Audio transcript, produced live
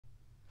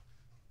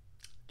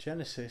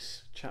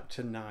Genesis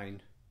chapter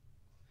 9.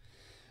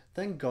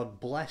 Then God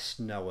blessed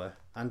Noah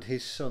and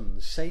his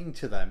sons, saying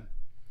to them,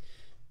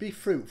 "Be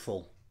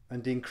fruitful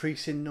and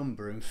increase in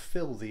number and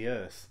fill the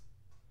earth.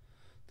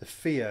 The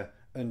fear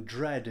and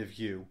dread of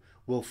you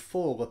will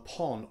fall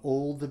upon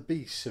all the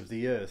beasts of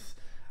the earth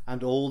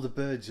and all the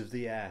birds of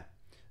the air,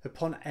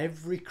 upon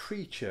every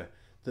creature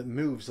that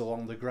moves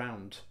along the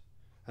ground,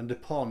 and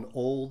upon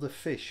all the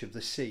fish of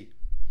the sea.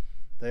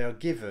 They are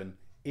given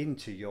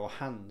into your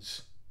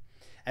hands.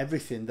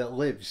 Everything that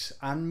lives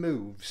and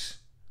moves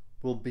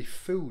will be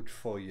food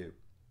for you.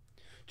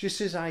 Just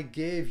as I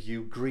gave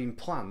you green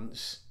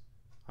plants,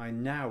 I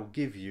now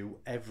give you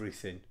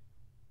everything.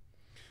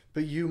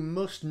 But you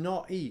must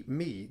not eat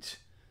meat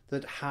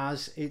that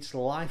has its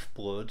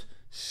lifeblood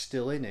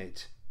still in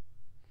it.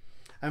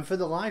 And for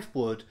the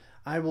lifeblood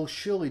I will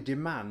surely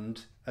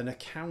demand an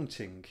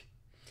accounting.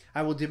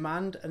 I will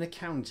demand an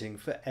accounting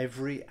for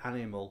every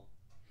animal,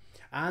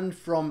 and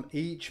from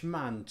each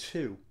man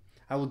too.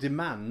 I will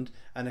demand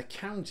an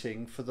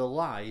accounting for the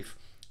life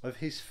of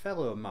his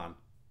fellow man.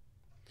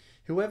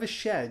 Whoever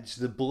sheds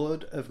the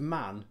blood of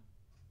man,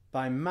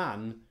 by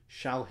man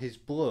shall his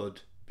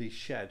blood be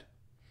shed.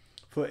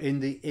 For in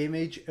the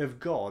image of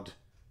God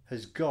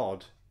has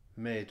God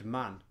made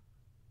man.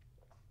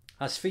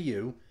 As for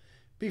you,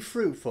 be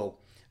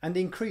fruitful and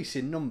increase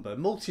in number,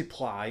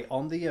 multiply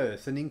on the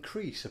earth and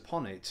increase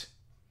upon it."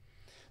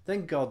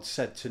 Then God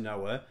said to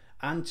Noah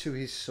and to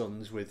his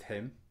sons with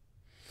him,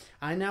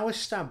 "I now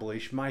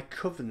establish my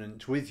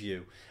covenant with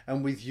you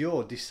and with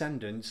your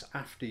descendants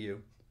after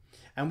you,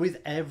 and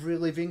with every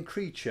living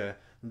creature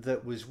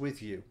that was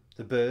with you,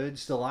 the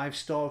birds, the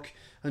livestock,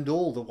 and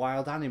all the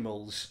wild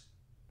animals,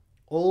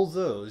 all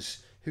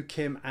those who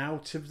came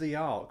out of the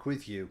ark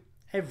with you,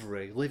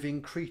 every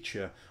living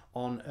creature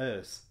on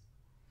earth.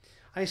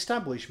 I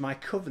establish my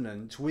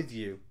covenant with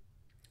you.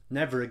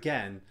 Never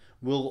again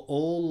will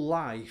all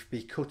life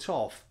be cut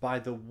off by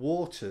the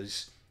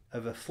waters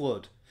of a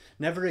flood.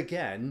 Never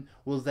again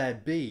will there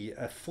be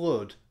a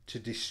flood to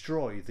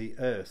destroy the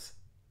earth."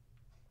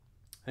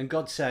 And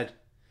God said,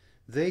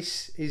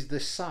 "This is the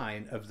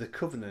sign of the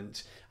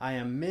covenant I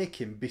am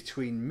making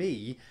between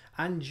me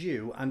and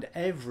you and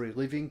every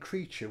living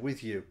creature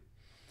with you,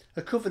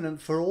 a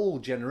covenant for all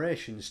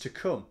generations to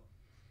come.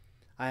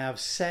 I have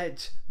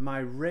set my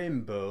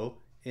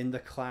rainbow in the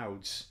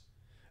clouds,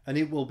 and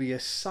it will be a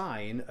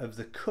sign of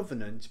the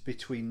covenant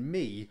between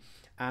me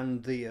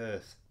and the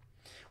earth.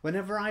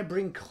 Whenever I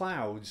bring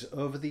clouds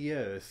over the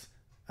earth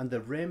and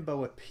the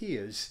rainbow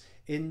appears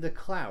in the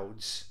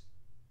clouds,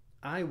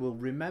 I will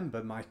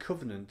remember my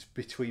covenant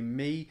between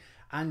me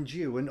and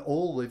you and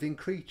all living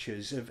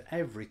creatures of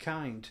every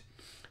kind.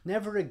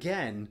 Never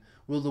again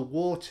will the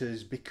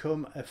waters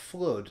become a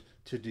flood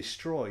to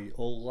destroy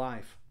all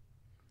life.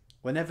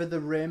 Whenever the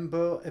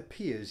rainbow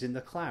appears in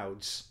the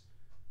clouds,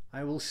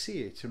 I will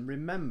see it and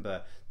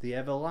remember the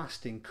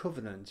everlasting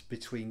covenant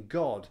between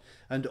God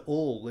and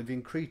all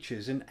living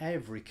creatures and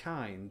every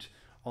kind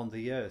on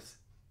the earth."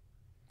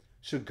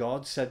 So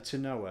God said to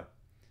Noah,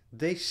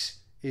 "This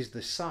is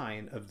the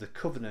sign of the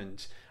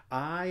covenant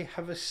I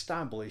have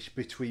established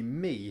between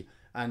me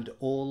and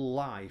all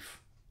life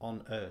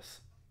on earth."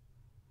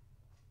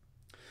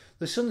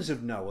 The sons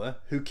of Noah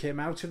who came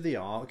out of the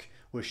ark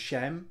were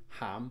Shem,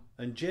 Ham,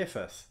 and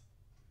Japheth.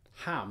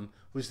 Ham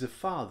was the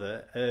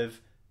father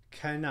of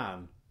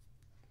Canaan.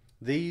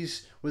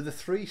 These were the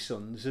three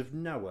sons of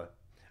Noah,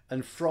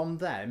 and from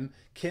them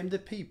came the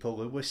people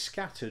who were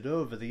scattered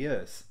over the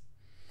earth.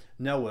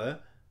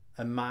 Noah,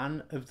 a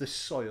man of the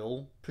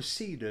soil,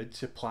 proceeded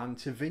to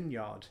plant a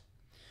vineyard.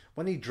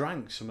 When he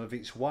drank some of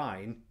its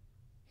wine,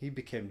 he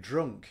became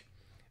drunk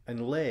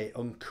and lay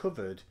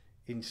uncovered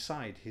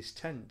inside his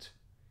tent.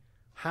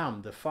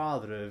 Ham, the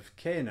father of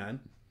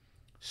Canaan,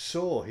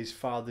 saw his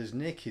father's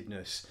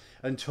nakedness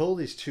and told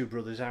his two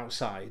brothers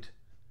outside.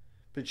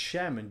 But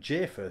Shem and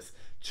Japheth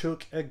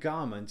took a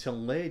garment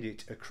and laid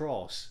it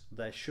across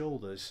their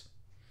shoulders.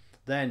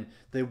 Then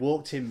they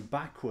walked in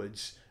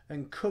backwards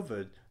and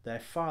covered their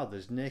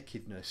father's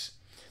nakedness.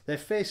 Their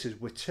faces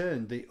were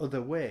turned the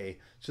other way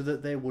so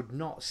that they would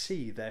not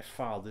see their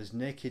father's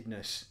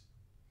nakedness.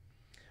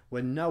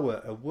 When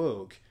Noah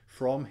awoke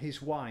from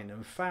his wine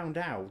and found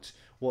out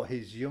what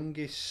his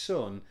youngest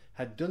son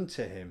had done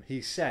to him,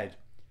 he said,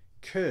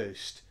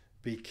 "Cursed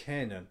be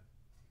Canaan,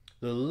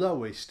 the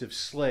lowest of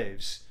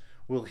slaves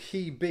will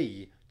he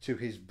be to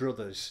his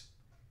brothers."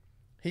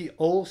 He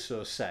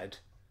also said,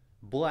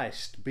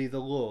 "Blessed be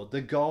the Lord,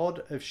 the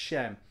God of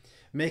Shem.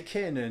 May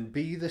Canaan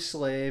be the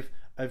slave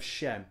of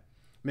Shem.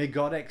 May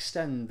God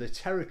extend the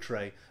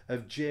territory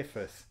of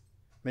Japheth.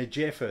 May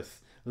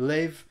Japheth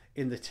live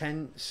in the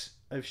tents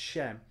of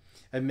Shem,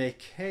 and may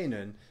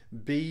Canaan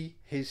be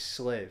his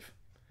slave."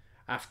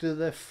 After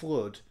the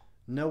flood,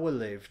 Noah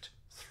lived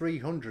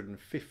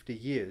 350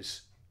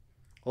 years.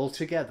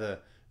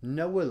 Altogether,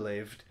 Noah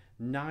lived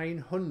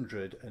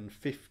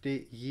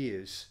 950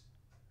 years,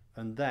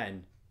 and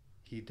then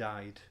he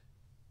died.